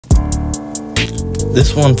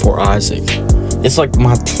This one for Isaac. It's like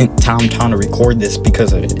my 10th time trying to record this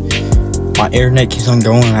because of it. My internet keeps on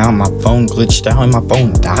going out, my phone glitched out, and my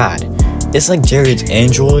phone died. It's like Jared's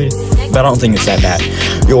Android, but I don't think it's that bad.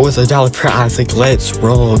 Yo, it's $1 for Isaac, let's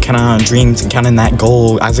roll. Counting on dreams and counting that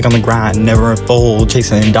gold. Isaac on the grind, never fold.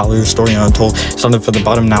 Chasing dollars, story untold. Started for the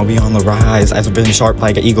bottom, now we on the rise. Isaac been sharp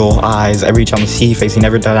like eagle eyes. Every time I see face, he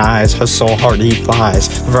never denies. Hustle hard, he flies.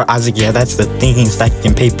 For Isaac, yeah, that's the thing.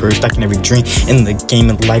 Stacking paper, stacking every dream. In the game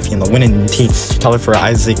of life, in the winning team. $1 for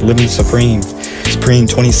Isaac, living supreme. Supreme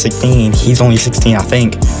 2016, he's only 16, I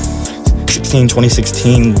think.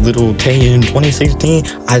 2016, little Tay in 2016,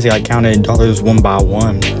 Isaac, I counted dollars one by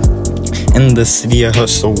one. In the city of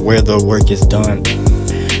hustle where the work is done.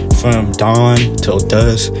 From dawn till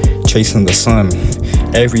dusk, chasing the sun.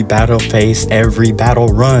 Every battle faced, every battle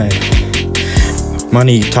run.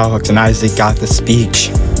 Money talks and Isaac got the speech.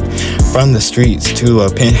 From the streets to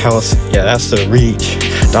a penthouse, yeah, that's the reach.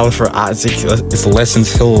 $1 for Isaac, it's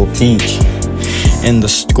lessons he'll teach. In the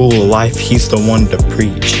school of life, he's the one to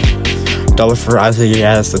preach. $1 for Isaac,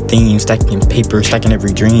 yeah, that's the theme. Stacking paper, stacking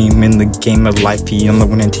every dream. In the game of life, he on the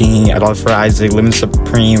winning team. $1 for Isaac, living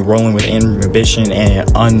supreme. Rolling with ambition and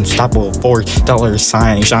unstoppable force. $1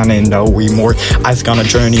 sign, shining, no remorse. Isaac on a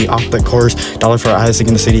journey off the course. $1 for Isaac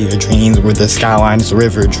in the city of dreams. Where the skyline is the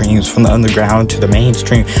river of dreams. From the underground to the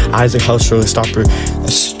mainstream. Isaac hustler, stopper.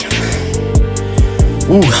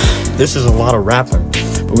 Ooh, this is a lot of rapping,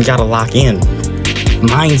 but we gotta lock in.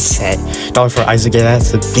 Mindset. $1 for Isaac, yeah,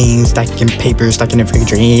 that's the theme. Stacking paper, stacking every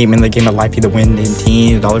dream. In the game of life, he the winning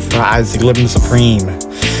team. $1 for Isaac, living supreme.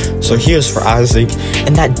 So here's for Isaac,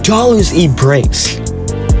 and that dollars he breaks.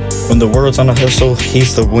 When the world's on a hustle,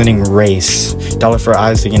 he's the winning race. $1 for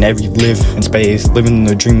Isaac, and every live in space, living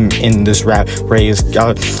the dream in this rap race.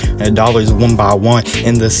 Got dollars one by one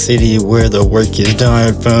in the city where the work is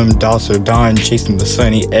done. From dawn to dawn, chasing the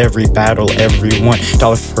sunny, every battle, every one.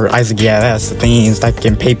 $1 for Isaac, yeah, that's the thing.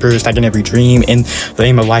 Stacking paper, stacking every dream. In the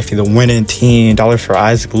aim of life, he's the winning team. $1 for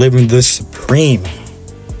Isaac, living the supreme.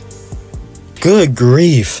 Good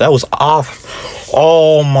grief, that was off.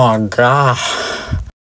 Oh my god.